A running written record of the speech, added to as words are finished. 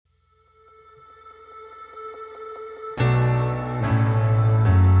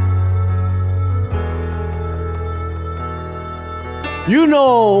You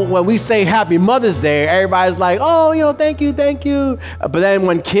know, when we say Happy Mother's Day, everybody's like, oh, thank you, thank you. But then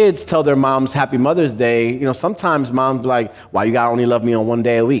when kids tell their moms Happy Mother's Day, sometimes moms be like, why you gotta only love me on one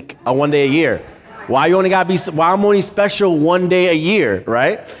day a week, or one day a year? Why I'm only special one day a year,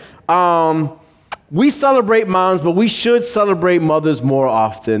 right? We celebrate moms, but we should celebrate mothers more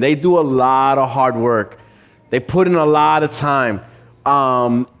often. They do a lot of hard work. They put in a lot of time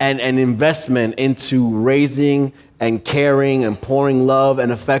and investment into raising and caring and pouring love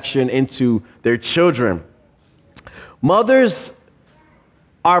and affection into their children. Mothers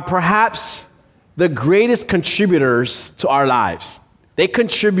are perhaps the greatest contributors to our lives. They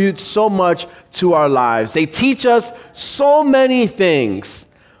contribute so much to our lives. They teach us so many things.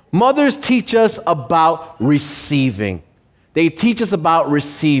 Mothers teach us about receiving. They teach us about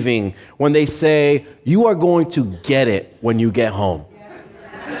receiving when they say, you are going to get it when you get home.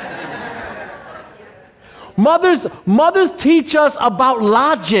 Mothers teach us about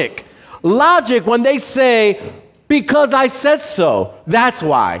logic. Logic when they say, because I said so, that's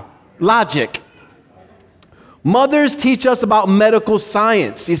why. Logic. Mothers teach us about medical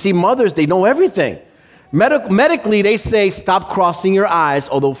science. You see, mothers, they know everything. Medically, they say, stop crossing your eyes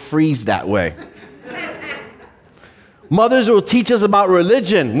or they'll freeze that way. Mothers will teach us about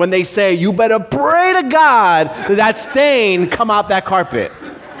religion when they say, you better pray to God that stain come out that carpet.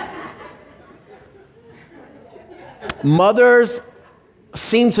 Mothers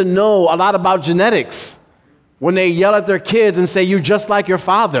seem to know a lot about genetics when they yell at their kids and say, you're just like your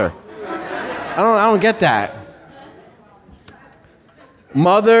father. I don't get that.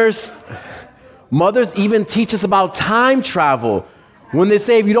 Mothers even teach us about time travel when they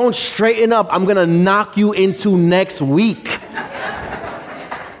say, if you don't straighten up, I'm going to knock you into next week.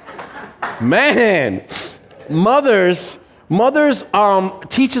 Man, mothers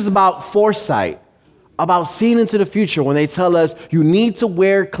teach us about foresight, about seeing into the future when they tell us you need to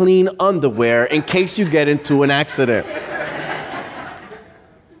wear clean underwear in case you get into an accident.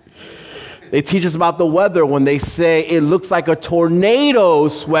 They teach us about the weather when they say it looks like a tornado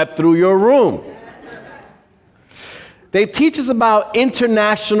swept through your room. They teach us about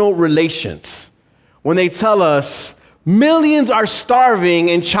international relations when they tell us millions are starving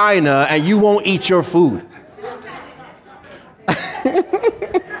in China and you won't eat your food.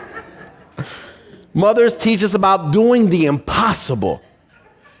 Mothers teach us about doing the impossible.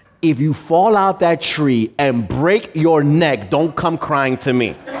 If you fall out that tree and break your neck, don't come crying to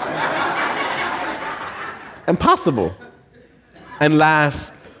me. Impossible. And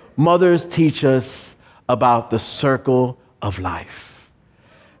last, mothers teach us about the circle of life.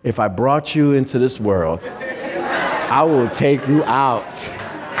 If I brought you into this world, I will take you out.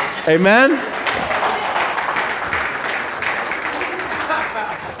 Amen?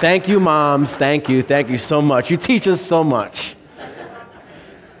 Thank you, moms. Thank you so much. You teach us so much.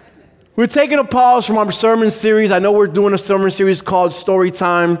 We're taking a pause from our sermon series. I know we're doing a sermon series called Story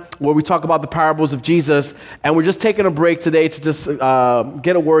Time, where we talk about the parables of Jesus. And we're just taking a break today to just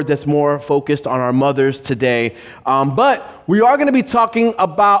get a word that's more focused on our mothers today. But we are going to be talking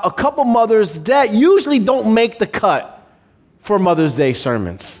about a couple mothers that usually don't make the cut for Mother's Day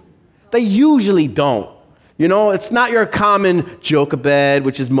sermons. They usually don't. It's not your common Jochebed,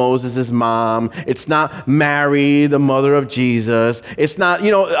 which is Moses' mom. It's not Mary, the mother of Jesus. It's not,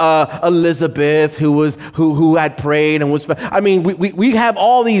 Elizabeth, who had prayed and was. We have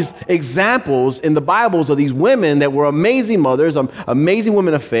all these examples in the Bibles of these women that were amazing mothers, amazing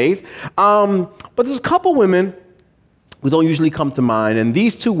women of faith. But there's a couple women who don't usually come to mind, and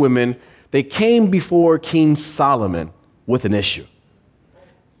these two women, they came before King Solomon with an issue.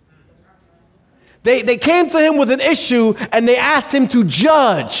 They came to him with an issue and they asked him to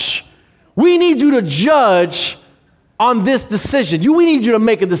judge. We need you to judge on this decision. We need you to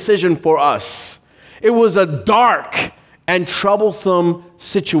make a decision for us. It was a dark and troublesome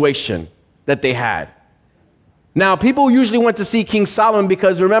situation that they had. Now, people usually went to see King Solomon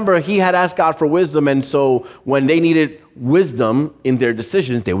because, remember, he had asked God for wisdom. And so when they needed wisdom in their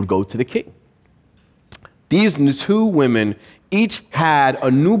decisions, they would go to the king. These two women each had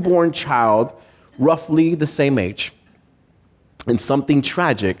a newborn child roughly the same age, and something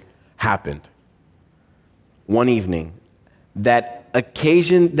tragic happened one evening that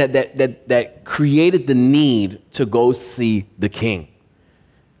occasioned that created the need to go see the king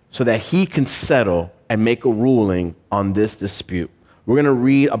so that he can settle and make a ruling on this dispute. We're going to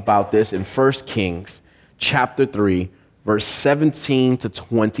read about this in 1 Kings chapter 3, verse 17 to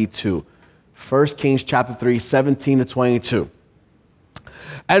 22. 1 Kings chapter 3, 17 to 22.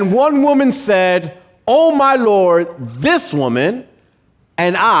 And one woman said, "Oh, my Lord, this woman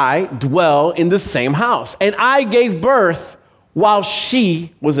and I dwell in the same house, and I gave birth while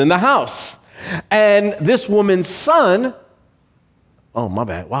she was in the house. And this woman's son, oh, my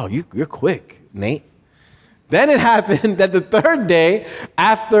bad. Wow, you're quick, Nate. Then it happened that the third day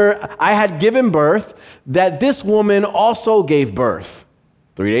after I had given birth, that this woman also gave birth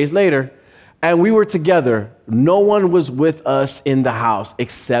 3 days later. And we were together. No one was with us in the house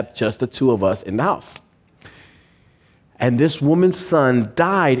except just the two of us in the house. And this woman's son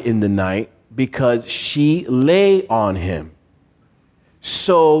died in the night because she lay on him.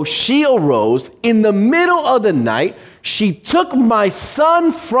 So she arose in the middle of the night. She took my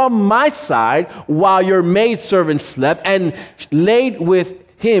son from my side while your maidservant slept and laid with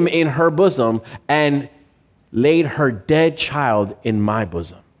him in her bosom and laid her dead child in my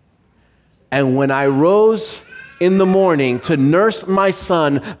bosom. And when I rose in the morning to nurse my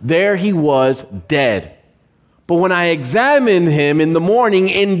son, there he was dead. But when I examined him in the morning,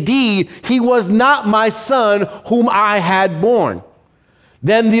 indeed, he was not my son whom I had born.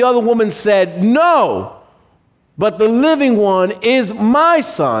 Then the other woman said, no, but the living one is my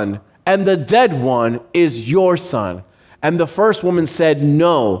son, and the dead one is your son. And the first woman said,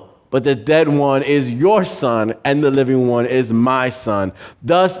 no, but the dead one is your son, and the living one is my son.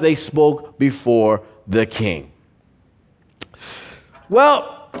 Thus they spoke before the king.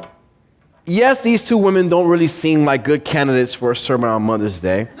 Well, yes, these two women don't really seem like good candidates for a sermon on Mother's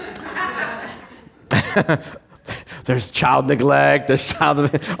Day. There's child neglect, there's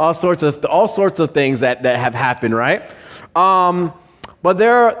all sorts of things that have happened, right? But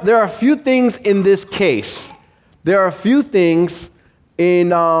there are a few things in this case. There are a few things in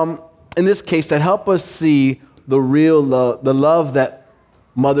this case that help us see the real love, the love that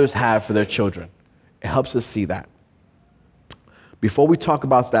mothers have for their children. It helps us see that. Before we talk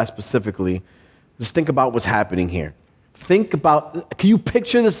about that specifically, just think about what's happening here. Can you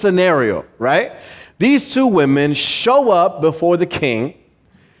picture the scenario, right? These two women show up before the king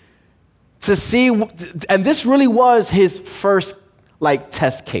to see, and this really was his first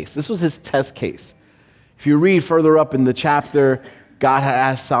test case. This was his test case. If you read further up in the chapter, God had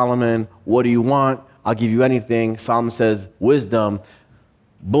asked Solomon, what do you want? I'll give you anything. Solomon says, wisdom.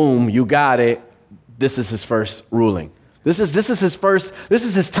 Boom, you got it. This is his first ruling. This is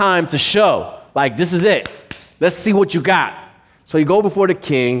his time to show. This is it. Let's see what you got. So you go before the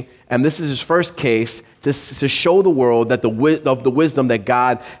king, and this is his first case to show the world that of the wisdom that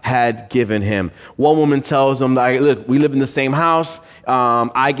God had given him. One woman tells him, look, we live in the same house.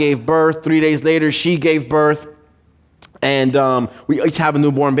 I gave birth. 3 days later, she gave birth. And we each have a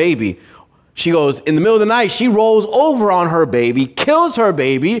newborn baby. She goes, in the middle of the night, she rolls over on her baby, kills her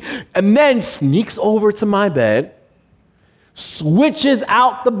baby, and then sneaks over to my bed, switches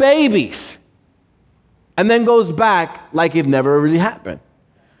out the babies, and then goes back like it never really happened.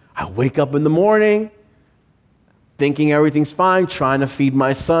 I wake up in the morning thinking everything's fine, trying to feed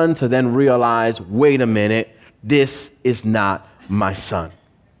my son, to then realize, wait a minute, this is not my son.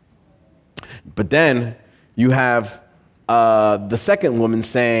 But then you have the second woman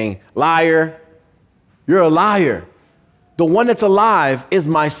saying, liar, you're a liar. The one that's alive is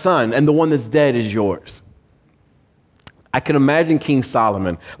my son, and the one that's dead is yours. I can imagine King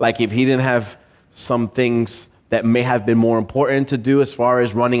Solomon, if he didn't have some things that may have been more important to do as far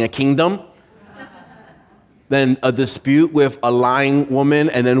as running a kingdom than a dispute with a lying woman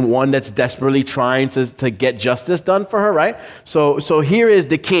and then one that's desperately trying to get justice done for her, right? So here is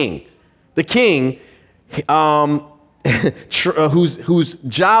the king. The king, whose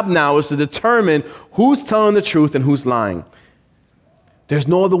job now is to determine who's telling the truth and who's lying. There's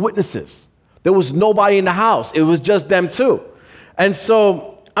no other witnesses. There was nobody in the house. It was just them two. And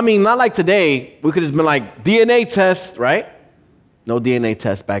so, not like today, we could have been like, DNA test, right? No DNA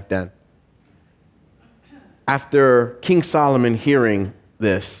test back then. After King Solomon hearing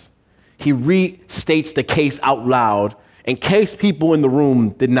this, he restates the case out loud in case people in the room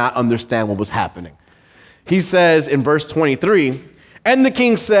did not understand what was happening. He says in verse 23, and the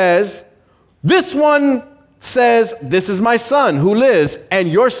king says, this one says, this is my son who lives, and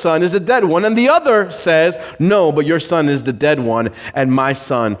your son is a dead one. And the other says, no, but your son is the dead one, and my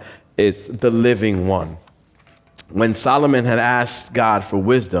son is the living one. When Solomon had asked God for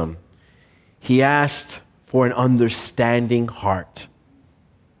wisdom, he asked for an understanding heart.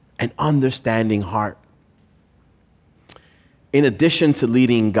 An understanding heart. In addition to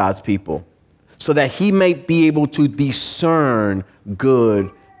leading God's people, so that he may be able to discern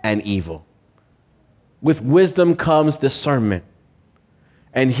good and evil. With wisdom comes discernment.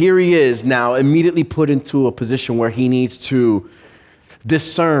 And here he is now immediately put into a position where he needs to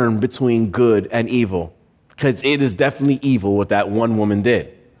discern between good and evil. Because it is definitely evil what that one woman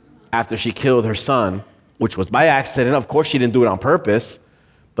did. After she killed her son, which was by accident. Of course, she didn't do it on purpose.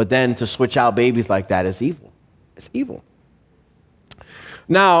 But then to switch out babies like that is evil. It's evil.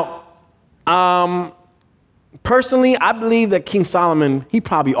 Now, personally, I believe that King Solomon, he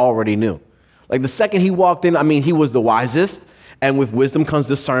probably already knew. Like the second he walked in, he was the wisest, and with wisdom comes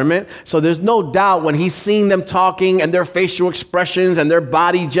discernment. So there's no doubt when he's seeing them talking and their facial expressions and their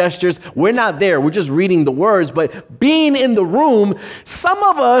body gestures, we're not there. We're just reading the words. But being in the room, some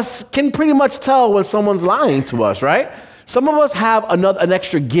of us can pretty much tell when someone's lying to us, right? Some of us have an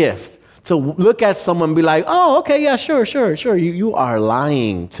extra gift to look at someone and be like, oh, okay, yeah, sure. You are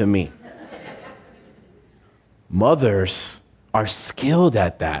lying to me. Mothers are skilled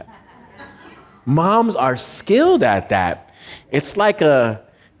at that. Moms are skilled at that. It's like a,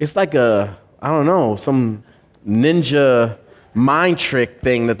 I don't know, some ninja mind trick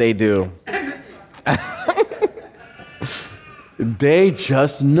thing that they do. They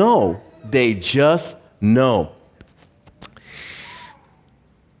just know. They just know.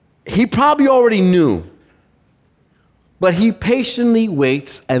 He probably already knew, but he patiently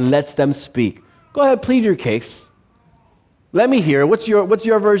waits and lets them speak. Go ahead, plead your case. Let me hear. What's your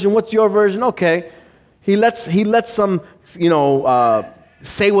version? What's your version? Okay. He lets them,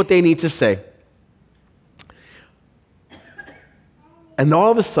 say what they need to say. And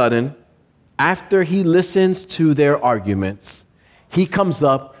all of a sudden, after he listens to their arguments, he comes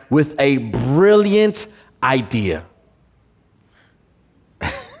up with a brilliant idea.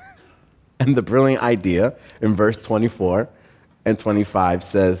 And the brilliant idea in verse 24 and 25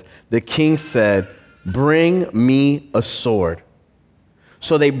 says, the king said, bring me a sword.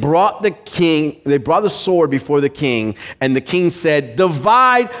 So they brought the sword before the king, and the king said,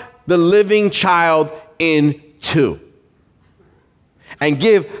 divide the living child in two. And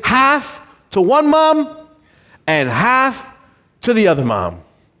give half to one mom and half to the other mom.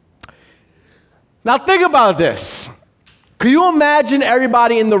 Now think about this. Can you imagine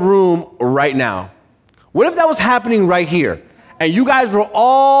everybody in the room right now? What if that was happening right here? And you guys were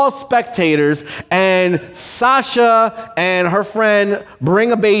all spectators, and Sasha and her friend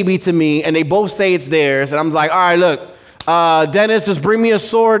bring a baby to me, and they both say it's theirs. And I'm like, all right, look, Dennis, just bring me a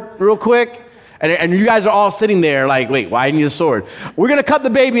sword real quick. And you guys are all sitting there like, wait, why do you need a sword? We're going to cut the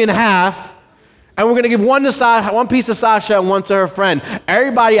baby in half, and we're going to give one piece to Sasha and one to her friend.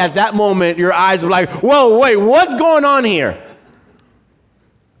 Everybody at that moment, your eyes were like, whoa, wait, what's going on here?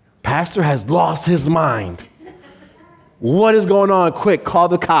 Pastor has lost his mind. What is going on? Quick, call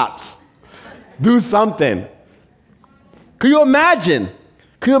the cops. Do something. Can you imagine?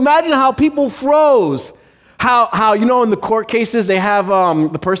 Can you imagine how people froze? How in the court cases, they have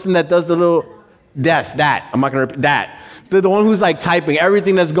the person that does the little, that. I'm not going to repeat that. The one who's like typing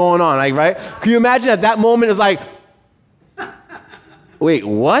everything that's going on, like, right? Can you imagine at that moment it's like, wait,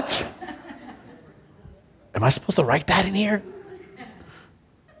 what? Am I supposed to write that in here?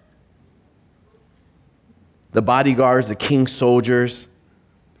 The bodyguards, the king's soldiers,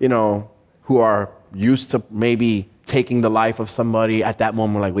 who are used to maybe taking the life of somebody at that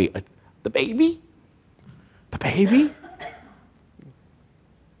moment, like, wait, the baby? The baby?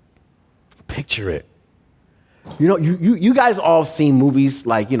 Picture it. You guys all seen movies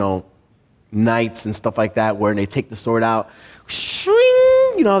like, Knights and stuff like that, where they take the sword out,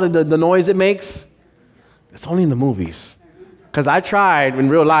 shwing, the noise it makes. It's only in the movies. Because I tried in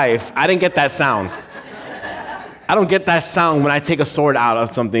real life, I didn't get that sound. I don't get that sound when I take a sword out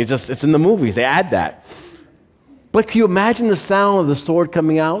of something. It's in the movies. They add that. But can you imagine the sound of the sword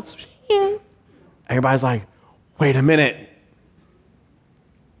coming out? Everybody's like, wait a minute.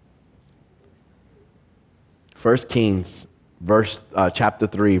 1 Kings, chapter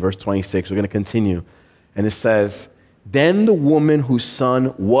 3, verse 26. We're going to continue. And it says, then the woman whose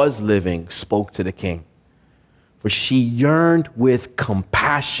son was living spoke to the king, for she yearned with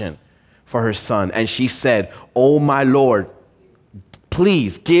compassion for her son. And she said, oh, my Lord,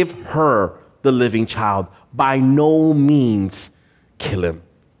 please give her the living child. By no means kill him.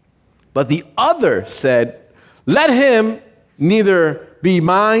 But the other said, let him neither be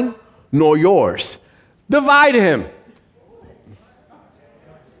mine nor yours. Divide him.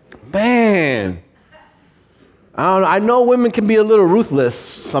 Man, I don't know. I know women can be a little ruthless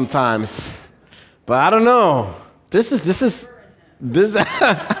sometimes, but I don't know. This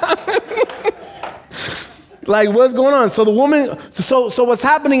like, what's going on? So the woman, so what's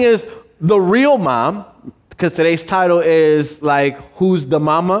happening is the real mom, because today's title is like, who's the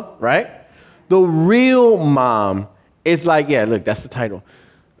mama, right? The real mom is like, yeah, look, that's the title.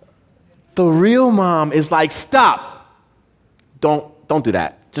 The real mom is like, stop. Don't do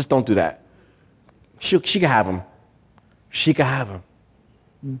that. Just don't do that. She can have him. She can have him.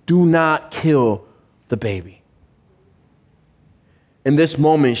 Do not kill the baby. In this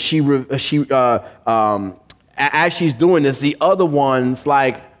moment, as she's doing this, the other one's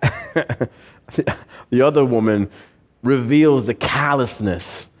like, the other woman reveals the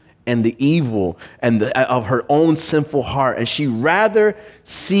callousness and the evil and of her own sinful heart. And she'd rather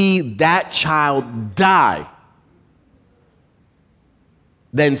see that child die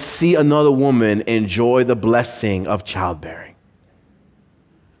than see another woman enjoy the blessing of childbearing.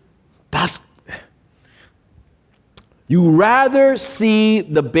 You rather see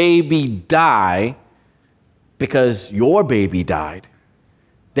the baby die because your baby died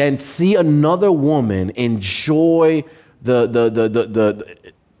than see another woman enjoy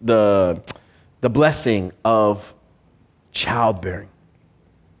the blessing of childbearing.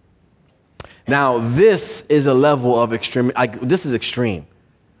 Now, this is a level of extreme. This is extreme.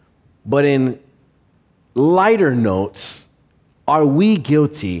 But in lighter notes, are we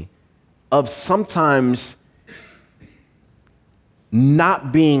guilty of sometimes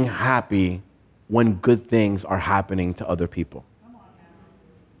not being happy when good things are happening to other people?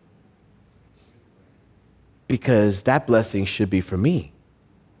 Because that blessing should be for me.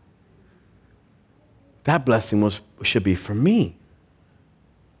 That blessing should be for me.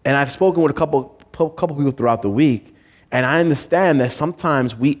 And I've spoken with a couple people throughout the week, and I understand that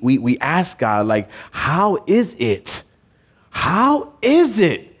sometimes we ask God, like, how is it? How is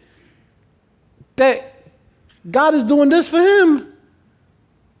it that God is doing this for him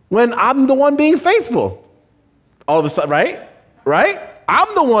when I'm the one being faithful? All of a sudden, right?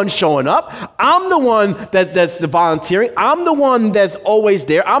 I'm the one showing up. I'm the one that's the volunteering. I'm the one that's always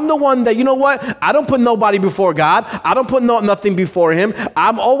there. I'm the one that, you know what? I don't put nobody before God. I don't put nothing before him.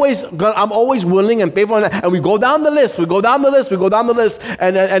 I'm always willing and faithful. And we go down the list.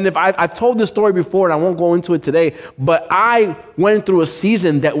 And if I've told this story before, and I won't go into it today, but I went through a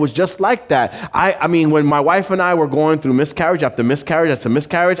season that was just like that. I mean, when my wife and I were going through miscarriage after miscarriage after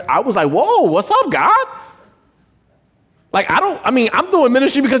miscarriage, I was like, whoa, what's up, God? Like, I'm doing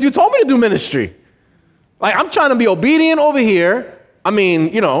ministry because you told me to do ministry. Like, I'm trying to be obedient over here.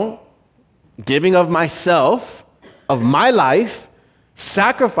 Giving of myself, of my life,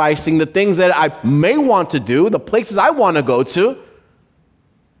 sacrificing the things that I may want to do, the places I want to go to.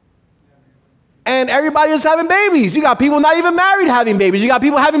 And everybody is having babies. You got people not even married having babies. You got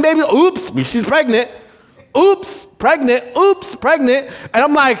people having babies. Oops, she's pregnant. Oops, pregnant. Oops, pregnant. And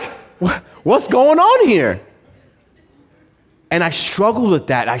I'm like, what's going on here? And I struggled with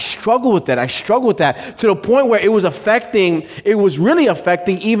that to the point where it was really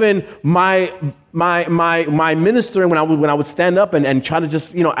affecting even my ministering when I would stand up and try to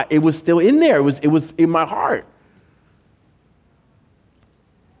just, it was still in there. It was in my heart.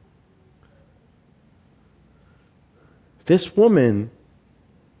 This woman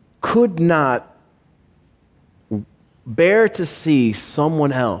could not bear to see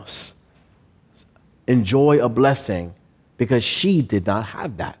someone else enjoy a blessing because she did not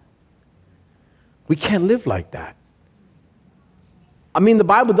have that. We can't live like that. I mean, the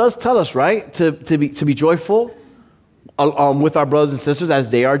Bible does tell us, right, to be joyful with our brothers and sisters as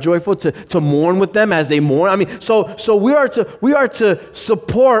they are joyful, to mourn with them as they mourn. I mean, so we are to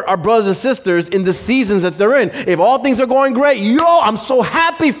support our brothers and sisters in the seasons that they're in. If all things are going great, I'm so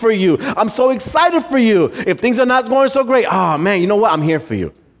happy for you. I'm so excited for you. If things are not going so great, oh man, you know what? I'm here for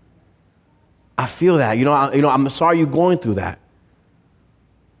you. I feel that. I'm sorry you're going through that.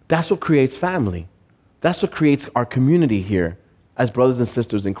 That's what creates family. That's what creates our community here as brothers and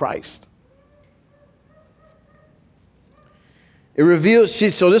sisters in Christ.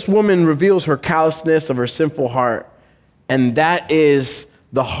 So this woman reveals her callousness of her sinful heart, and that is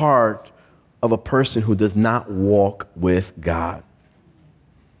the heart of a person who does not walk with God.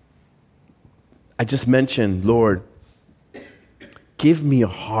 I just mentioned, Lord, give me a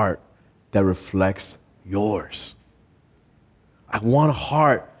heart that reflects yours. I want a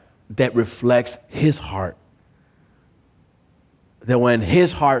heart that reflects his heart. That when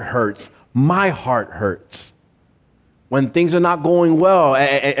his heart hurts, my heart hurts. When things are not going well,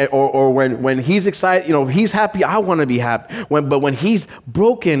 or when he's excited, he's happy, I want to be happy. But when he's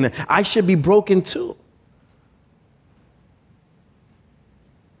broken, I should be broken too.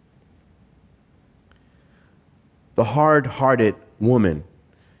 The hard-hearted woman,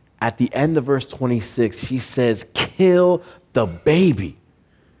 at the end of verse 26, she says, kill the baby.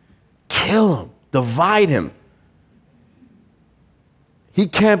 Kill him. Divide him. He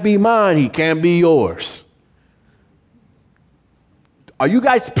can't be mine. He can't be yours. Are you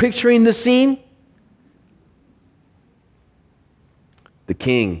guys picturing the scene? The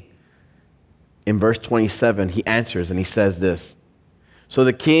king, in verse 27, he answers and he says this. So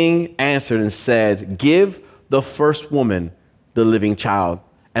the king answered and said, give the first woman the living child,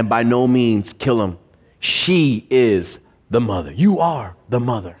 and by no means kill him. She is the mother. You are the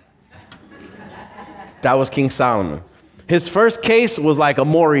mother. That was King Solomon. His first case was like a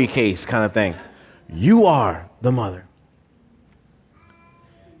Maury case kind of thing. You are the mother.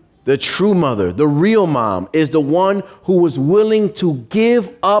 The true mother, the real mom, is the one who was willing to give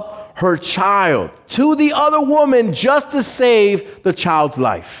up her child to the other woman just to save the child's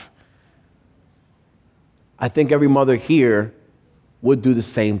life. I think every mother here would do the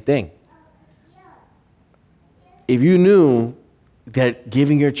same thing. If you knew that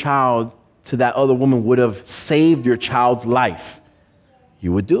giving your child to that other woman would have saved your child's life,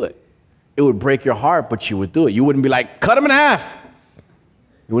 you would do it. It would break your heart, but you would do it. You wouldn't be like, cut him in half.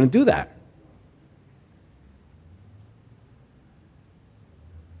 You wouldn't do that.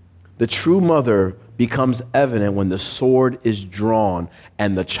 The true mother becomes evident when the sword is drawn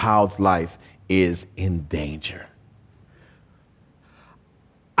and the child's life is in danger.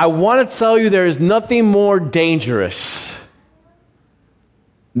 I want to tell you there is nothing more dangerous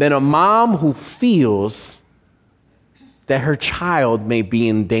than a mom who feels that her child may be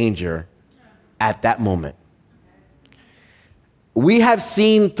in danger at that moment. We have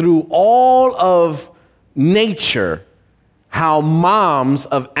seen through all of nature how moms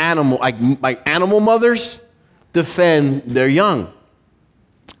of animal, like animal mothers, defend their young.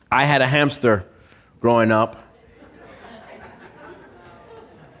 I had a hamster growing up,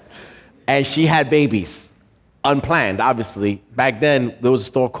 and she had babies, unplanned, obviously. Back then, there was a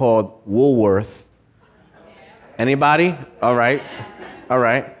store called Woolworth. Anybody? All right.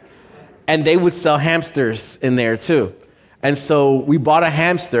 And they would sell hamsters in there too. And so we bought a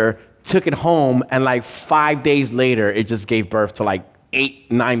hamster, took it home, and like 5 days later, it just gave birth to like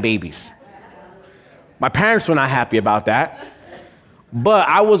 8, 9 babies. My parents were not happy about that. But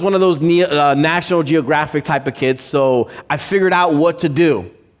I was one of those National Geographic type of kids, so I figured out what to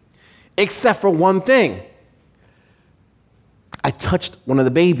do. Except for one thing. I touched one of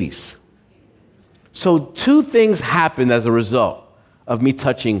the babies. So 2 things happened as a result of me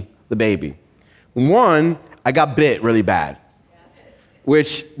touching the baby. One, I got bit really bad,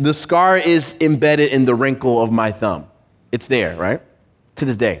 which the scar is embedded in the wrinkle of my thumb. It's there, right? To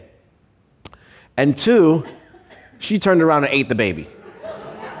this day. And 2, she turned around and ate the baby.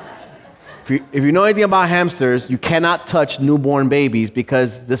 If you know anything about hamsters, you cannot touch newborn babies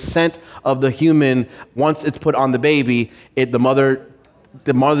because the scent of the human, once it's put on the baby, the mother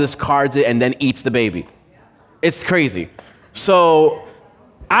discards it and then eats the baby. It's crazy. So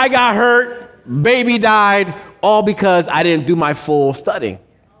I got hurt, baby died, all because I didn't do my full studying.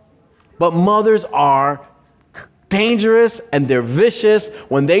 But mothers are dangerous and they're vicious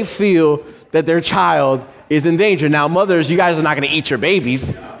when they feel that their child is in danger. Now, mothers, you guys are not going to eat your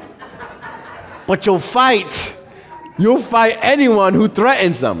babies. But you'll fight. You'll fight anyone who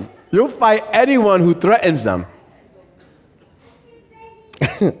threatens them. You'll fight anyone who threatens them.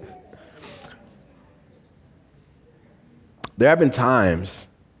 There have been times,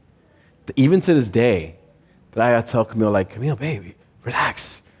 even to this day, that I gotta tell Camille, like, Camille, baby,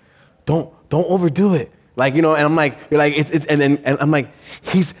 relax. Don't overdo it. Like, you know, and I'm like, you're like, and I'm like,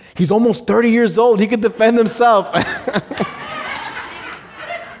 he's almost 30 years old. He could defend himself.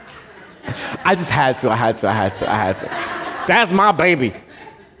 I just had to. That's my baby.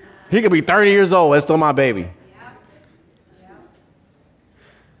 He could be 30 years old. It's still my baby.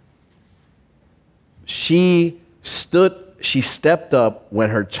 She stepped up when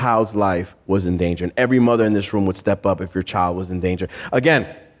her child's life was in danger. And every mother in this room would step up if your child was in danger.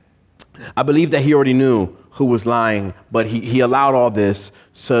 Again, I believe that he already knew who was lying, but he allowed all this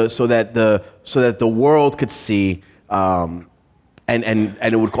so that the world could see and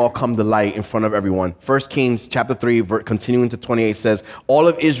it would all come to light in front of everyone. 1 Kings chapter 3, continuing to 28 says, all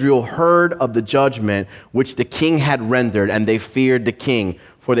of Israel heard of the judgment which the king had rendered, and they feared the king,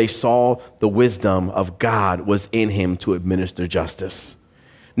 for they saw the wisdom of God was in him to administer justice.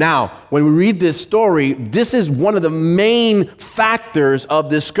 Now, when we read this story, this is one of the main factors of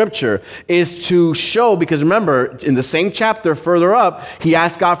this scripture, is to show, because remember, in the same chapter further up, he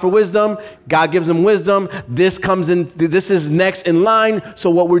asked God for wisdom. God gives him wisdom. This comes in, this is next in line. So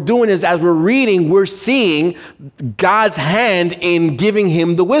what we're doing is, as we're reading, we're seeing God's hand in giving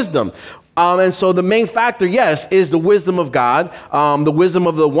him the wisdom. And so the main factor, yes, is the wisdom of God. The wisdom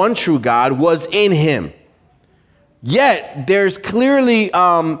of the one true God was in him. Yet, there's clearly,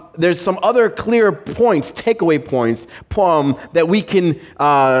 there's some other clear points, takeaway points, that we can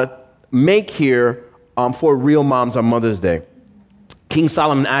make here for real moms on Mother's Day. King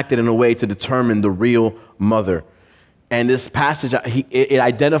Solomon acted in a way to determine the real mother. And this passage, it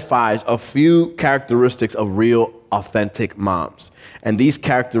identifies a few characteristics of real, authentic moms. And these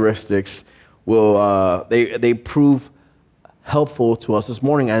characteristics will, they prove helpful to us this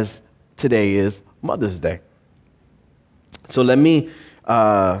morning, as today is Mother's Day. So let's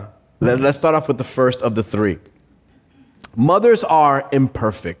start off with the first of the three. Mothers are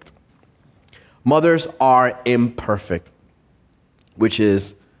imperfect. Mothers are imperfect, which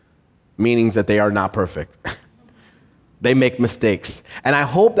is meaning that they are not perfect. They make mistakes. And I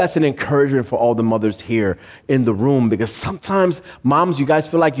hope that's an encouragement for all the mothers here in the room, because sometimes moms, you guys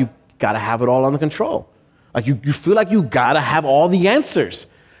feel like you gotta have it all under control. Like you feel like you gotta have all the answers.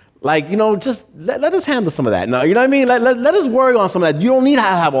 Like, just let us handle some of that. No, you know what I mean? Let us worry on some of that. You don't need to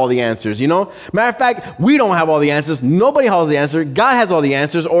have all the answers, Matter of fact, we don't have all the answers. Nobody has the answer. God has all the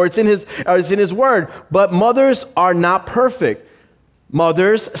answers, or it's in his word. But mothers are not perfect.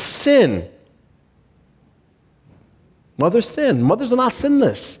 Mothers sin. Mothers sin. Mothers are not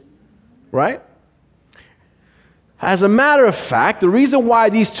sinless, right? As a matter of fact, the reason why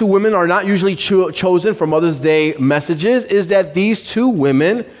these two women are not usually chosen for Mother's Day messages is that these two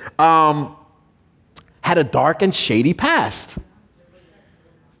women had a dark and shady past.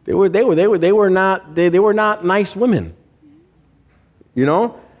 They were not nice women.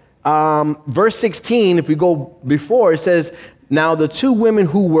 Verse 16, if we go before, it says, "Now the two women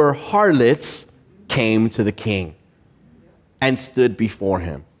who were harlots came to the king and stood before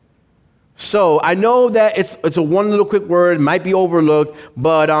him." So I know that it's a one little quick word, it might be overlooked,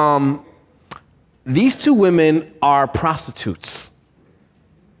 but these two women are prostitutes.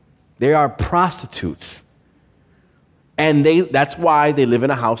 They are prostitutes. And that's why they live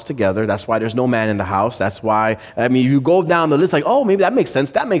in a house together. That's why there's no man in the house. That's why, you go down the list like, oh, maybe that makes sense.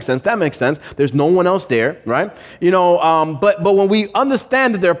 That makes sense. That makes sense. There's no one else there, right? But when we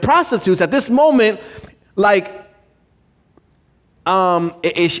understand that they're prostitutes at this moment, like,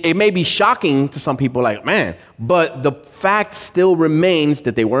 it may be shocking to some people, like, man, but the fact still remains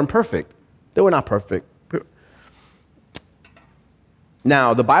that they weren't perfect. They were not perfect.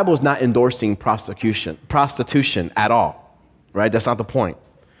 Now, the Bible is not endorsing prostitution at all, right? That's not the point.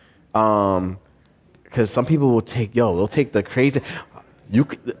 Because some people will they'll take the crazy,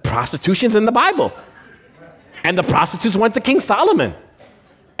 prostitution's in the Bible. And the prostitutes went to King Solomon.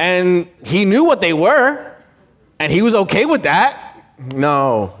 And he knew what they were, and he was okay with that.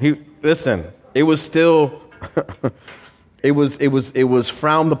 No, it was still, it was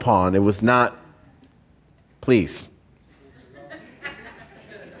frowned upon. It was not, please.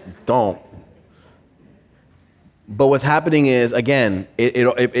 Don't. But what's happening is, again,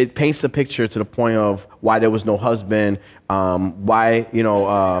 it paints the picture to the point of why there was no husband, why,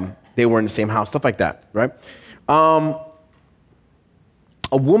 they were in the same house, stuff like that, right? A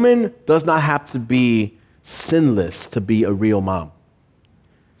woman does not have to be sinless to be a real mom.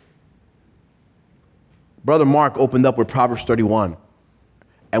 Brother Mark opened up with Proverbs 31,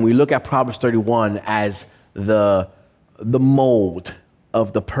 and we look at Proverbs 31 as the mold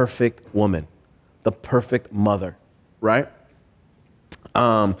of the perfect woman, the perfect mother, right?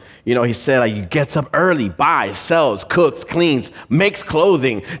 He said, he gets up early, buys, sells, cooks, cleans, makes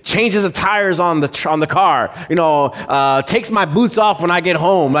clothing, changes the tires on the car, takes my boots off when I get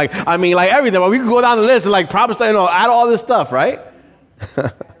home. Like everything. Well, we could go down the list and Proverbs, add all this stuff, right?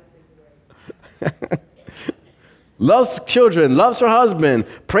 Loves children, loves her husband,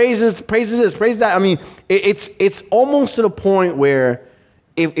 praises this, praises that. It's almost to the point where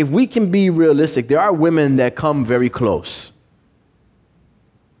if we can be realistic, there are women that come very close.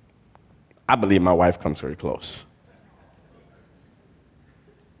 I believe my wife comes very close.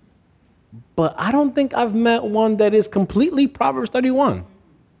 But I don't think I've met one that is completely Proverbs 31.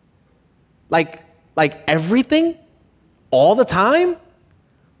 Like everything, all the time.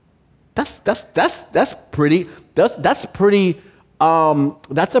 That's a pretty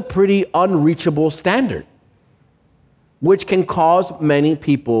unreachable standard, which can cause many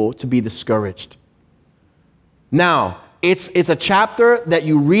people to be discouraged. Now, it's a chapter that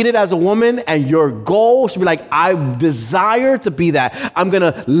you read it as a woman, and your goal should be like, I desire to be that. I'm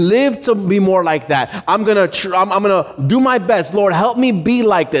gonna live to be more like that. I'm gonna do my best. Lord, help me be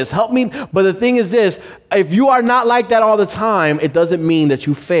like this. Help me. But the thing is this: if you are not like that all the time, it doesn't mean that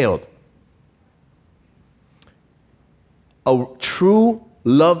you failed. A true,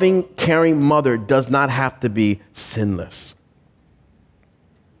 loving, caring mother does not have to be sinless.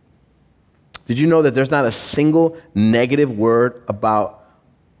 Did you know that there's not a single negative word about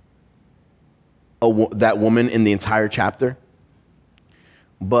that woman in the entire chapter?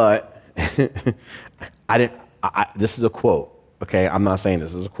 But this is a quote, okay? I'm not saying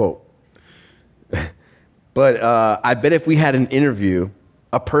this is a quote. But I bet if we had an interview,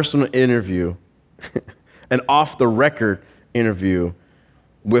 a personal interview, an off-the-record interview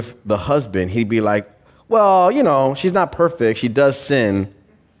with the husband, he'd be like, well, you know, she's not perfect. She does sin.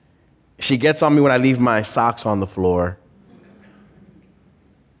 She gets on me when I leave my socks on the floor.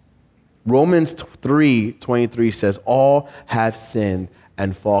 Romans 3:23 says, all have sinned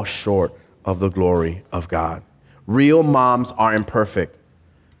and fall short of the glory of God. Real moms are imperfect.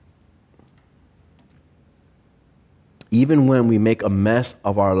 Even when we make a mess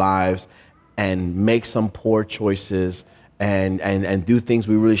of our lives and make some poor choices and do things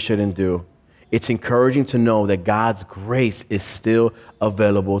we really shouldn't do, it's encouraging to know that God's grace is still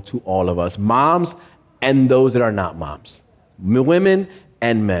available to all of us, moms and those that are not moms, women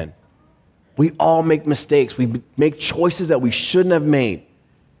and men. We all make mistakes. We make choices that we shouldn't have made.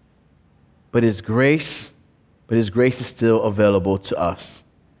 But His grace is still available to us.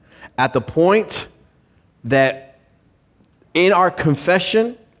 At the point that in our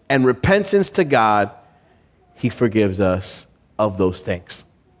confession and repentance to God, He forgives us of those things.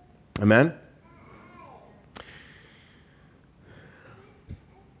 Amen?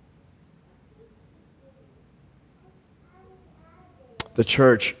 The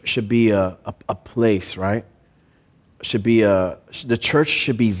church should be a place, right? The church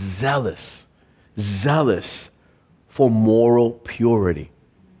should be zealous for moral purity,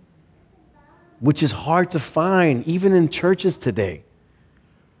 which is hard to find even in churches today.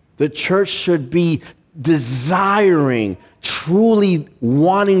 The church should be desiring, truly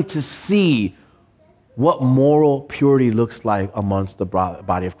wanting to see what moral purity looks like amongst the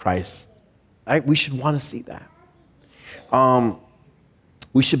body of Christ. Right? We should want to see that.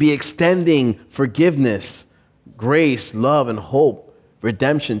 We should be extending forgiveness, grace, love, and hope,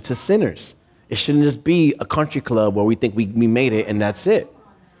 redemption to sinners. It shouldn't just be a country club where we think we made it and that's it.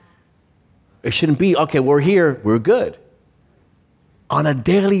 It shouldn't be, okay, we're here, we're good. On a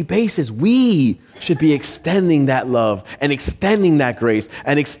daily basis, we should be extending that love and extending that grace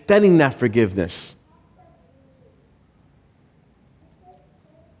and extending that forgiveness.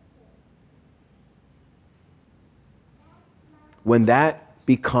 When that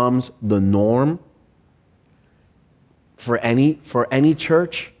becomes the norm for any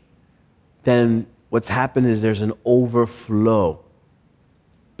church, then what's happened is there's an overflow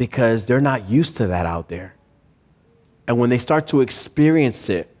because they're not used to that out there. And when they start to experience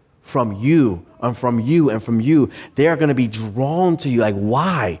it from you and from you and from you, they are going to be drawn to you. Like,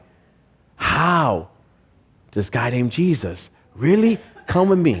 why? How? This guy named Jesus. Really? Come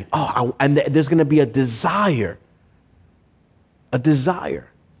with me. And there's going to be a desire. A desire.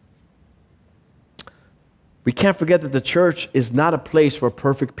 We can't forget that the church is not a place for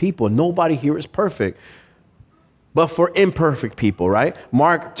perfect people. Nobody here is perfect. But for imperfect people, right?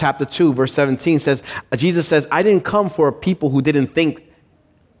 Mark chapter 2, verse 17 says, Jesus says, I didn't come for people who didn't think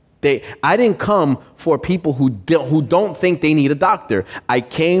I didn't come for people who don't think they need a doctor. I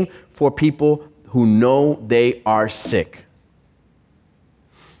came for people who know they are sick.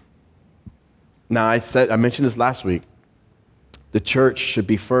 Now, I mentioned this last week. The church should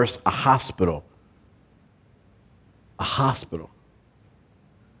be first a hospital. A hospital.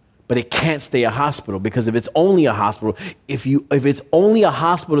 But it can't stay a hospital, because if it's only a hospital, if it's only a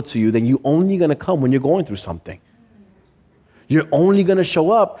hospital to you, then you're only going to come when you're going through something. You're only going to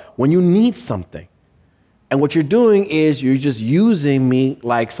show up when you need something. And what you're doing is you're just using me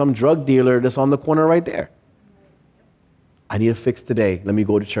like some drug dealer that's on the corner right there. I need a fix today. Let me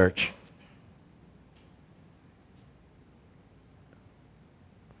go to church.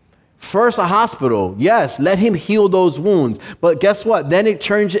 First, a hospital. Yes, let Him heal those wounds. But guess what? Then it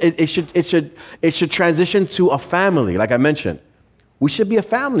should transition to a family, like I mentioned. We should be a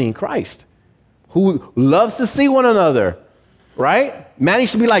family in Christ who loves to see one another, right? Manny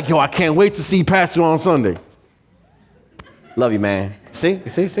should be like, yo, I can't wait to see Pastor on Sunday. Love you, man. See?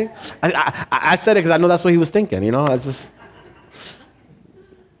 I said it because I know that's what he was thinking, you know?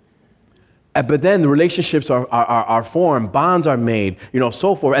 But then the relationships are formed, bonds are made,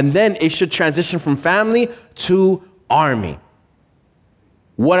 so forth. And then it should transition from family to army.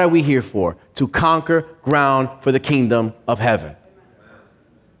 What are we here for? To conquer ground for the kingdom of heaven.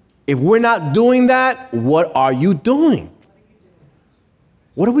 If we're not doing that, what are you doing?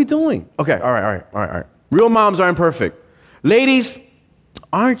 What are we doing? Okay, all right. Real moms are imperfect. Ladies,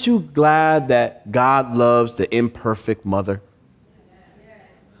 aren't you glad that God loves the imperfect mother?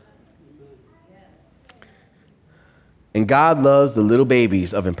 And God loves the little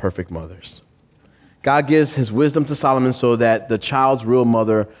babies of imperfect mothers. God gives His wisdom to Solomon so that the child's real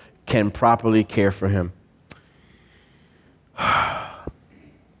mother can properly care for him.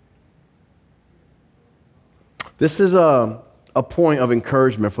 This is a point of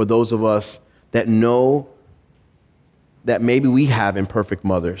encouragement for those of us that know that maybe we have imperfect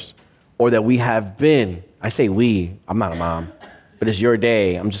mothers, or that we have been. I say we, I'm not a mom, but it's your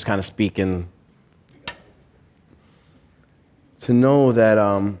day. I'm just kind of speaking. To know that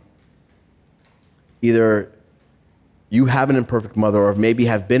either you have an imperfect mother or maybe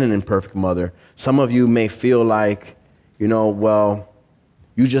have been an imperfect mother. Some of you may feel like, well,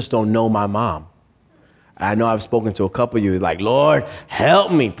 you just don't know my mom. I know I've spoken to a couple of you like, Lord,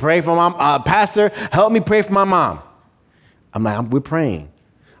 help me pray for my pastor, help me pray for my mom. I'm like, we're praying.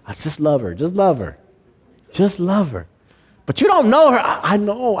 I just love her. Just love her. Just love her. But you don't know her. I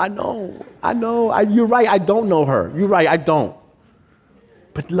know. You're right. I don't know her. You're right. I don't.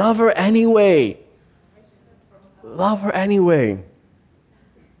 But love her anyway. Love her anyway.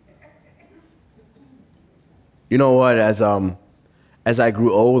 You know what? As I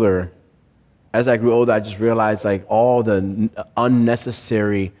grew older, I just realized like all the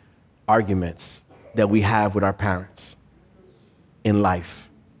unnecessary arguments that we have with our parents in life.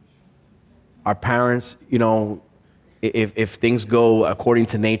 Our parents, if things go according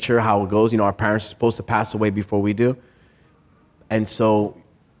to nature, how it goes, our parents are supposed to pass away before we do. And so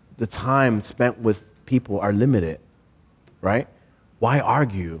the time spent with people are limited, right? Why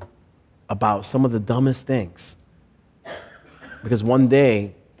argue about some of the dumbest things? Because one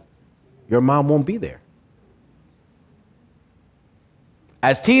day, your mom won't be there.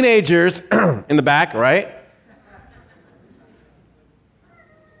 As teenagers, in the back, right?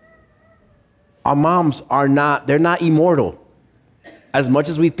 Our moms they're not immortal. As much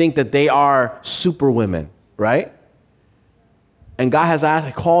as we think that they are super women, right? And God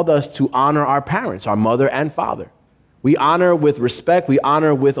has called us to honor our parents, our mother and father. We honor with respect, we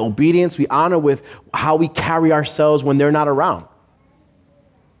honor with obedience, we honor with how we carry ourselves when they're not around.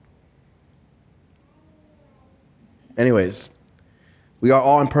 Anyways, we are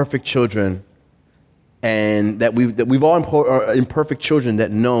all imperfect children, and that we've all imperfect children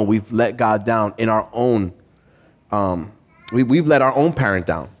that know we've let God down in our own, we've let our own parent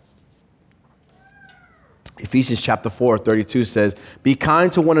down. Ephesians chapter 4:32 says, be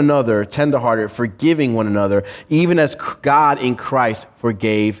kind to one another, tenderhearted, forgiving one another, even as God in Christ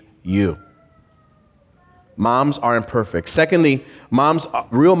forgave you. Moms are imperfect. Secondly,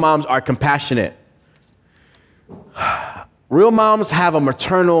 real moms are compassionate. Real moms have a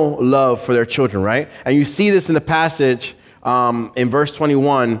maternal love for their children, right? And you see this in the passage in verse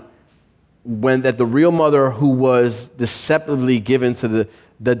 21, when that the real mother who was deceptively given to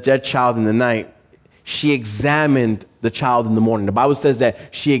the dead child in the night, she examined the child in the morning. The Bible says that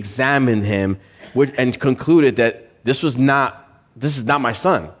she examined him and concluded that this is not my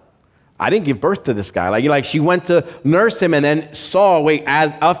son. I didn't give birth to this guy. Like she went to nurse him and then saw,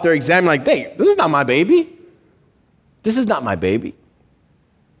 after examining, like, hey, this is not my baby. This is not my baby.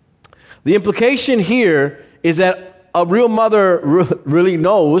 The implication here is that a real mother really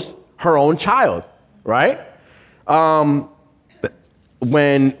knows her own child, right?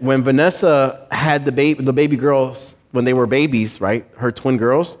 When Vanessa had the baby girls, when they were babies, right, her twin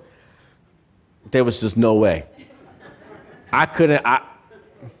girls, there was just no way. I'd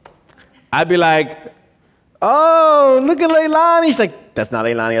be like, oh, look at Leilani. She's like, that's not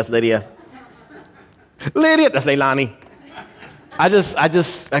Leilani, that's Lydia. Lydia, that's Leilani.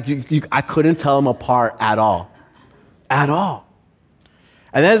 I couldn't tell them apart at all. At all.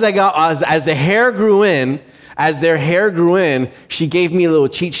 And as their hair grew in, she gave me a little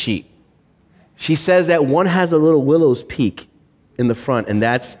cheat sheet. She says that one has a little widow's peak in the front, and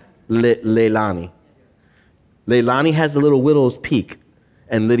that's Leilani. Leilani has the little widow's peak,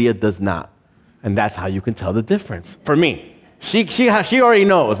 and Lydia does not. And that's how you can tell the difference. For me. She already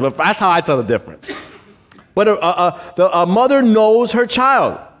knows, but that's how I tell the difference. But a mother knows her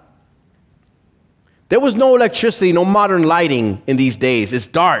child. There was no electricity, no modern lighting in these days. It's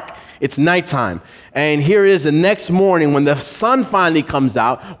dark. It's nighttime. And here it is the next morning when the sun finally comes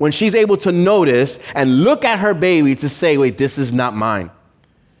out, when she's able to notice and look at her baby to say, wait, this is not mine.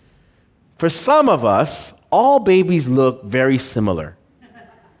 For some of us, all babies look very similar.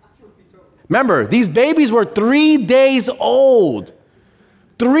 Remember, these babies were 3 days old.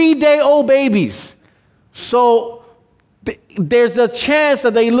 3-day-old babies. So there's a chance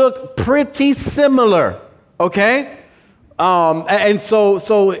that they look pretty similar, okay? And so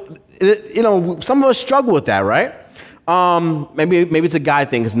some of us struggle with that, right? Maybe it's a guy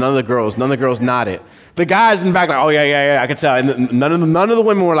thing because none of the girls nodded. The guys in the back like, oh yeah, I could tell. And none of the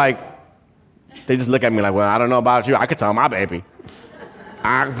women were like, they just look at me like, well, I don't know about you. I could tell my baby.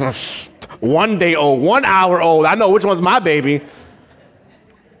 1 day old, 1 hour old. I know which one's my baby.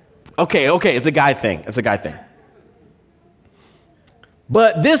 Okay, it's a guy thing.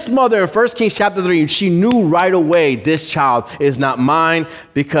 But this mother in 1 Kings chapter 3, she knew right away this child is not mine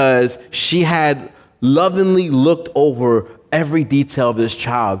because she had lovingly looked over every detail of this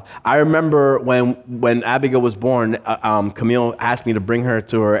child. I remember when Abigail was born, Camille asked me to bring her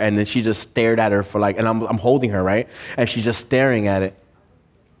to her, and then she just stared at her for like, and I'm holding her, right? And she's just staring at it.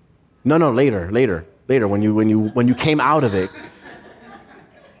 No, later, when you came out of it.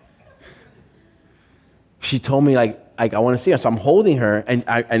 She told me like I want to see her. So I'm holding her, and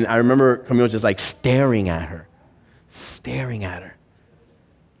I remember Camille just like staring at her.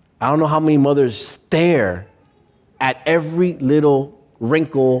 I don't know how many mothers stare at every little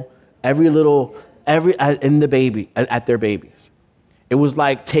wrinkle, every in the baby, at their babies. It was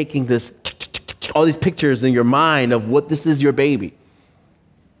like taking all these pictures in your mind of what this is your baby.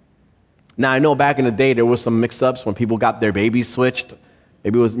 Now I know back in the day there was some mix-ups when people got their babies switched.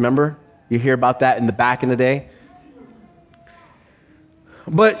 Maybe it was, remember? You hear about that in the back in the day?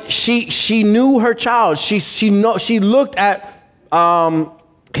 But she knew her child. She looked at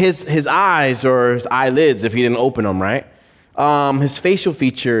his eyes or his eyelids if he didn't open them, right? His facial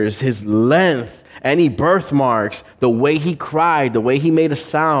features, his length, any birthmarks, the way he cried, the way he made a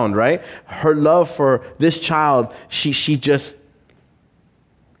sound, right? Her love for this child,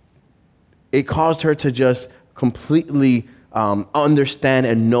 it caused her to just completely understand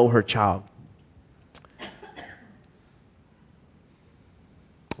and know her child.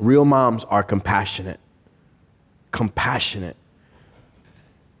 Real moms are compassionate.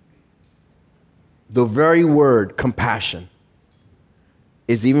 The very word compassion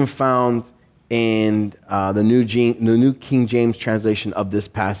is even found in the New King James translation of this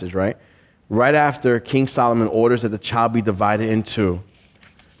passage, right? Right after King Solomon orders that the child be divided in two,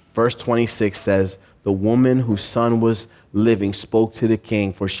 verse 26 says, the woman whose son was living spoke to the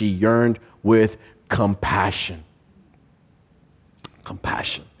king, for she yearned with compassion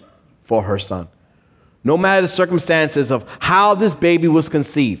for her son. No matter the circumstances of how this baby was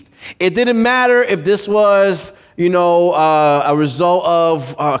conceived. It didn't matter if this was, a result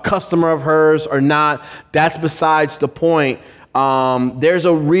of a customer of hers or not. That's besides the point. There's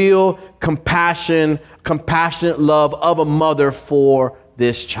a real compassionate love of a mother for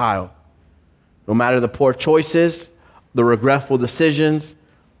this child. No matter the poor choices, the regretful decisions,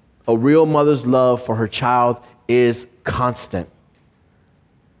 a real mother's love for her child is constant.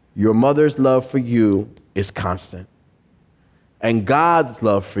 Your mother's love for you is constant. And God's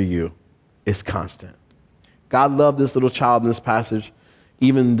love for you is constant. God loved this little child in this passage,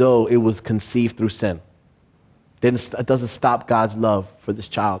 even though it was conceived through sin. It doesn't stop God's love for this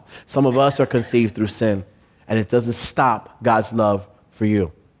child. Some of us are conceived through sin, and it doesn't stop God's love for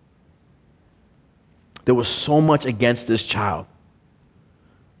you. There was so much against this child.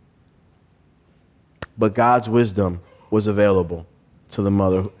 But God's wisdom was available to the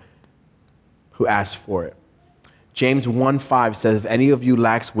mother who asked for it. James 1:5 says, if any of you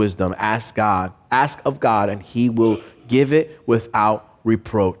lacks wisdom, ask of God, and he will give it without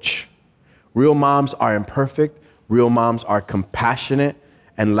reproach. Real moms are imperfect. Real moms are compassionate.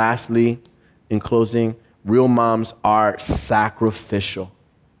 And lastly, in closing, real moms are sacrificial.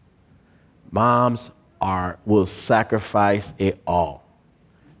 Moms will sacrifice it all.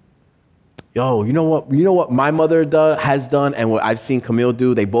 Yo, you know what my mother has done and what I've seen Camille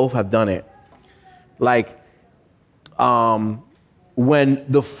do? They both have done it. Like, when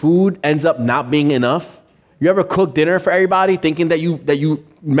the food ends up not being enough, you ever cook dinner for everybody thinking that you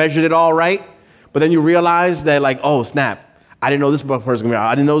measured it all right, but then you realize that like, oh snap, I didn't know this person was gonna be out.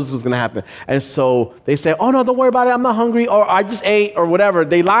 I didn't know this was gonna happen. And so they say, oh no, don't worry about it, I'm not hungry, or I just ate, or whatever.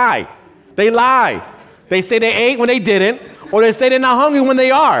 They lie. They say they ate when they didn't, or they say they're not hungry when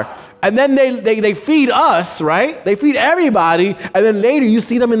they are. And then they feed us, right? They feed everybody, and then later you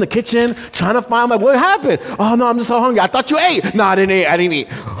see them in the kitchen trying to find, like, what happened? Oh, no, I'm just so hungry. I thought you ate. No, I didn't eat.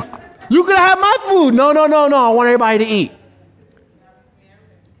 You could have my food. No, I want everybody to eat.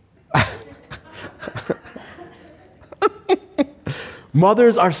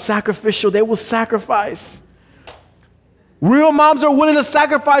 Mothers are sacrificial. They will sacrifice. Real moms are willing to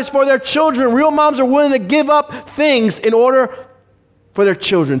sacrifice for their children. Real moms are willing to give up things in order for their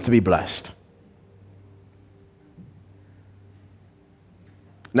children to be blessed.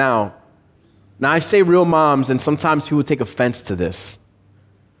 Now I say real moms, and sometimes people take offense to this.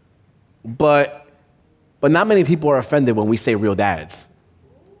 But not many people are offended when we say real dads,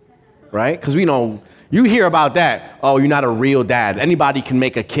 right? Because we know, you hear about that. Oh, you're not a real dad. Anybody can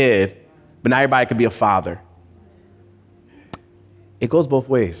make a kid, but not everybody can be a father. It goes both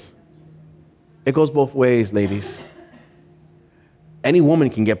ways. It goes both ways, ladies. Any woman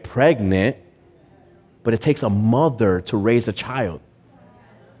can get pregnant, but it takes a mother to raise a child.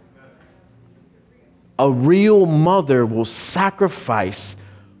 A real mother will sacrifice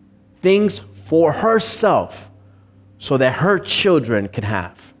things for herself so that her children can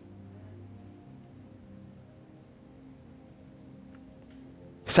have.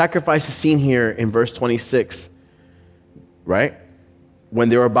 Sacrifice is seen here in verse 26, right? When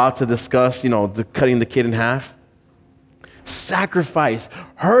they were about to discuss, cutting the kid in half. Sacrifice.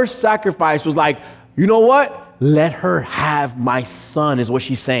 Her sacrifice was like, you know what? Let her have my son, is what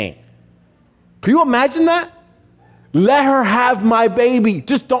she's saying. Can you imagine that? Let her have my baby.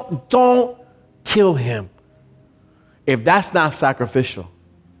 Just don't kill him. If that's not sacrificial,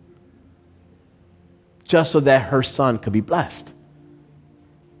 just so that her son could be blessed.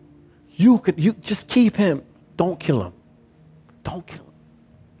 You just keep him. Don't kill him. Don't kill him.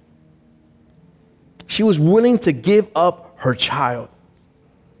 She was willing to give up her child.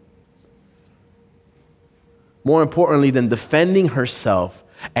 More importantly than defending herself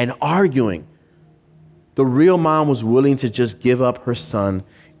and arguing, the real mom was willing to just give up her son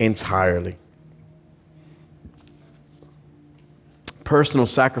entirely. Personal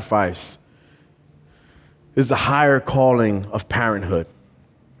sacrifice is the higher calling of parenthood.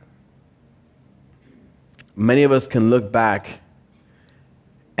 Many of us can look back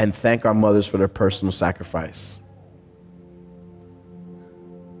and thank our mothers for their personal sacrifice.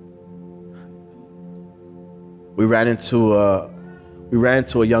 We ran into a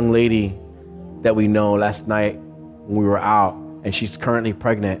young lady that we know last night when we were out, and she's currently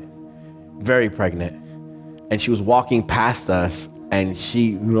pregnant, very pregnant. And she was walking past us, and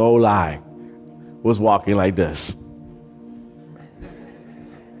she, no lie, was walking like this.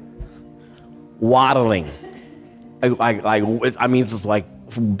 Waddling. Just like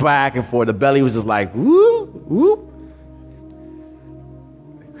back and forth. The belly was just like, whoop, whoop.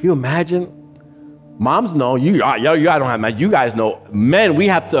 Can you imagine? Moms know, you guys don't have to imagine. You guys know, men, we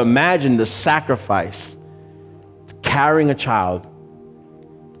have to imagine the sacrifice carrying a child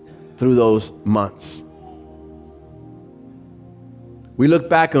through those months. We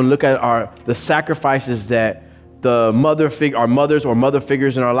look back and look at the sacrifices that our mothers or mother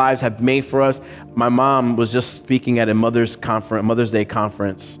figures in our lives have made for us. My mom was just speaking at a Mother's Day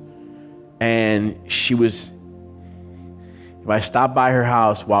conference, and if I stop by her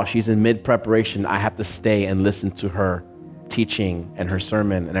house while she's in mid-preparation, I have to stay and listen to her teaching and her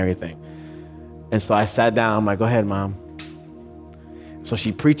sermon and everything. And so I sat down, I'm like, go ahead, Mom. So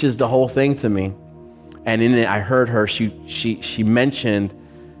she preaches the whole thing to me. And in it, I heard her, she mentioned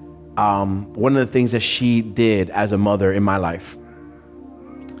one of the things that she did as a mother in my life.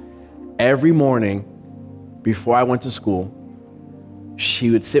 Every morning before I went to school, she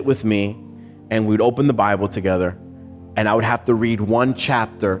would sit with me and we'd open the Bible together, and I would have to read one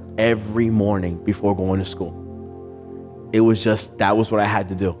chapter every morning before going to school. That was what I had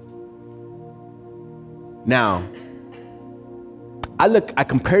to do. Now, I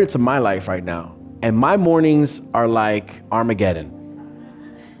compared it to my life right now, and my mornings are like Armageddon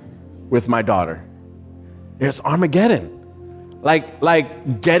with my daughter. It's Armageddon.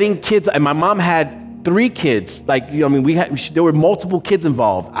 Like getting kids, and my mom had 3 kids. There were multiple kids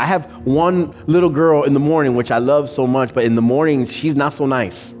involved. I have one little girl in the morning, which I love so much, but in the mornings, she's not so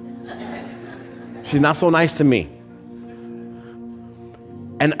nice. She's not so nice to me.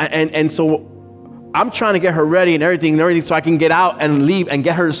 And so I'm trying to get her ready and everything so I can get out and leave and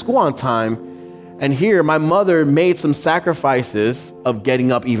get her to school on time. And here, my mother made some sacrifices of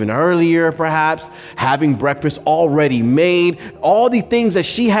getting up even earlier, perhaps, having breakfast already made, all the things that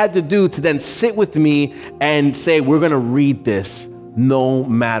she had to do to then sit with me and say, we're going to read this no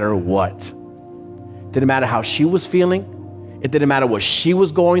matter what. Didn't matter how she was feeling. It didn't matter what she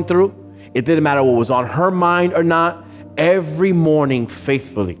was going through. It didn't matter what was on her mind or not. Every morning,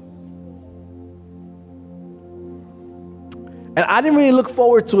 faithfully. And I didn't really look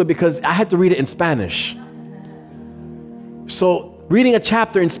forward to it because I had to read it in Spanish. So reading a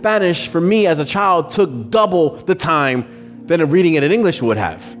chapter in Spanish for me as a child took double the time than reading it in English would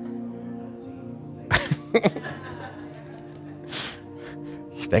have.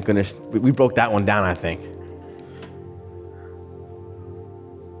 Thank goodness. We broke that one down, I think.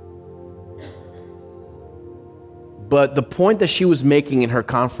 But the point that she was making in her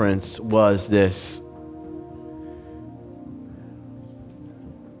conference was this.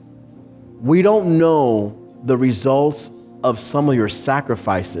 We don't know the results of some of your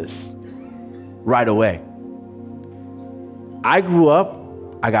sacrifices right away. I grew up,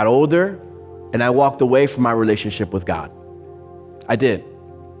 I got older, and I walked away from my relationship with God. I did.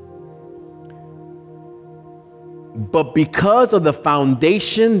 But because of the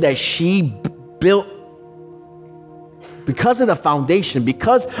foundation that she built because of the foundation,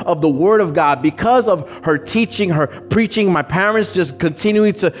 because of the Word of God, because of her teaching, her preaching, my parents just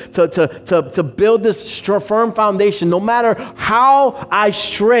continuing to build this firm foundation. No matter how I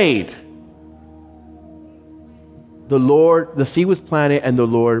strayed, the seed was planted and the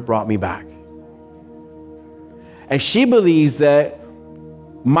Lord brought me back. And she believes that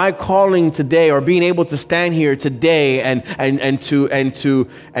my calling today, or being able to stand here today and to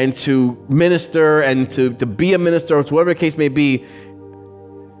minister and to be a minister, or whatever the case may be,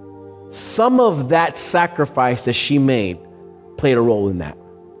 some of that sacrifice that she made played a role in that.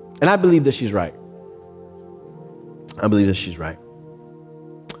 And I believe that she's right. I believe that she's right.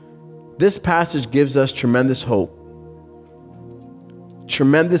 This passage gives us tremendous hope.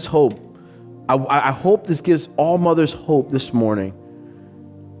 Tremendous hope. I hope this gives all mothers hope this morning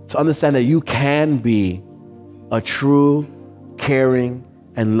to understand that you can be a true, caring,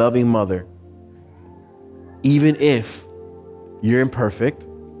 and loving mother, even if you're imperfect,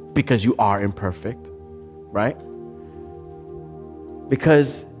 because you are imperfect, right?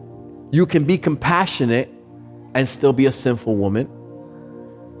 Because you can be compassionate and still be a sinful woman,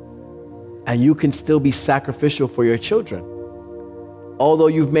 and you can still be sacrificial for your children, although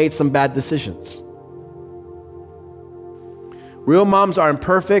you've made some bad decisions. Real moms are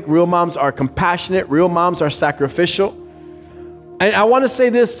imperfect. Real moms are compassionate. Real moms are sacrificial. And I want to say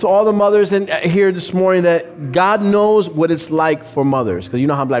this to all the mothers here this morning, that God knows what it's like for mothers. Because you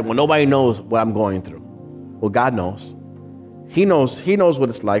know how I'm like, well, nobody knows what I'm going through. Well, God knows. He knows what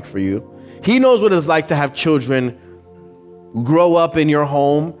it's like for you. He knows what it's like to have children grow up in your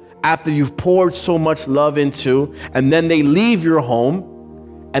home after you've poured so much love into, and then they leave your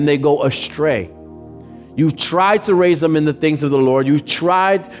home and they go astray. You've tried to raise them in the things of the Lord. You've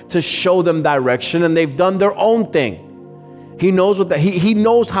tried to show them direction, and they've done their own thing. He knows he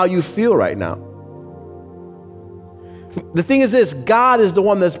knows how you feel right now. The thing is this, God is the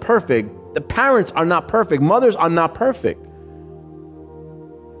one that's perfect. The parents are not perfect. Mothers are not perfect.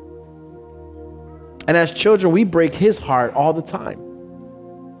 And as children, we break his heart all the time.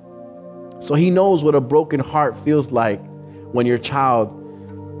 So he knows what a broken heart feels like when your child,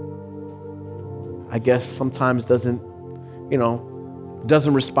 I guess, sometimes doesn't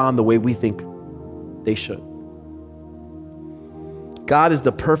respond the way we think they should. God is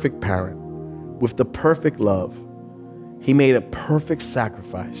the perfect parent with the perfect love. He made a perfect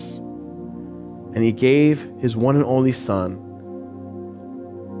sacrifice, and he gave his one and only Son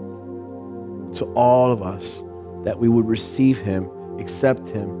to all of us, that we would receive him, accept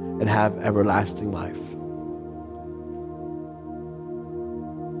him, and have everlasting life.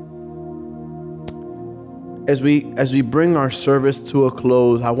 As we bring our service to a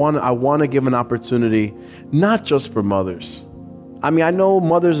close, I want to give an opportunity, not just for mothers. I mean, I know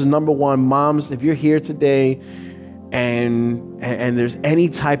mothers is number one. Moms, if you're here today and there's any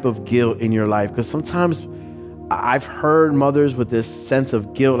type of guilt in your life, because sometimes I've heard mothers with this sense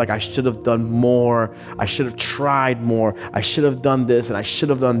of guilt, like I should have done more, I should have tried more, I should have done this and I should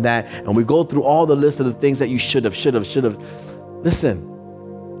have done that. And we go through all the list of the things that you should have.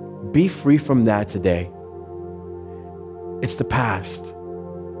 Listen, be free from that today. It's the past.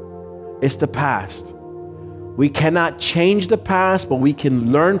 It's the past. We cannot change the past, but we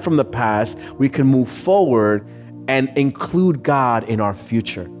can learn from the past. We can move forward and include God in our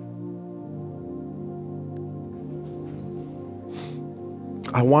future.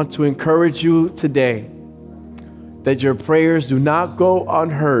 I want to encourage you today that your prayers do not go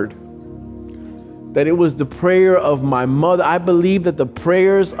unheard. That it was the prayer of my mother. I believe that the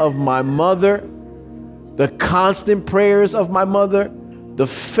prayers of my mother, the constant prayers of my mother, the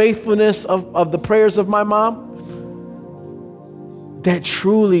faithfulness of the prayers of my mom, that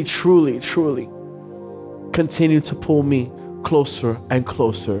truly, truly, truly continue to pull me closer and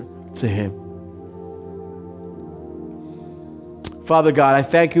closer to him. Father God, I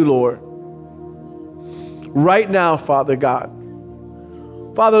thank you, Lord. Right now, Father God.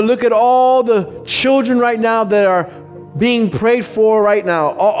 Father, look at all the children right now that are being prayed for right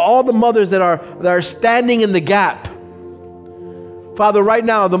now. All the mothers that are standing in the gap. Father, right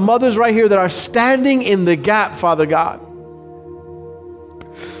now, the mothers right here that are standing in the gap, Father God.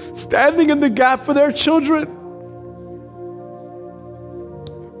 Standing in the gap for their children.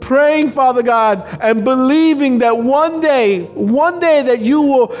 Praying, Father God, and believing that one day that you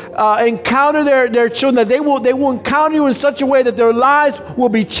will encounter their children, that they will encounter you in such a way that their lives will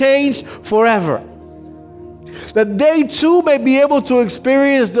be changed forever. That they too may be able to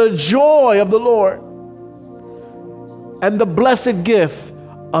experience the joy of the Lord and the blessed gift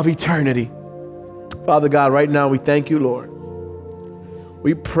of eternity. Father God, right now we thank you, Lord.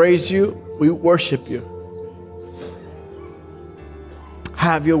 We praise you. We worship you.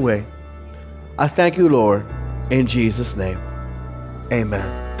 Have your way. I thank you, Lord, in Jesus' name. Amen.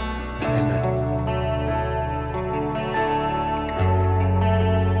 Amen.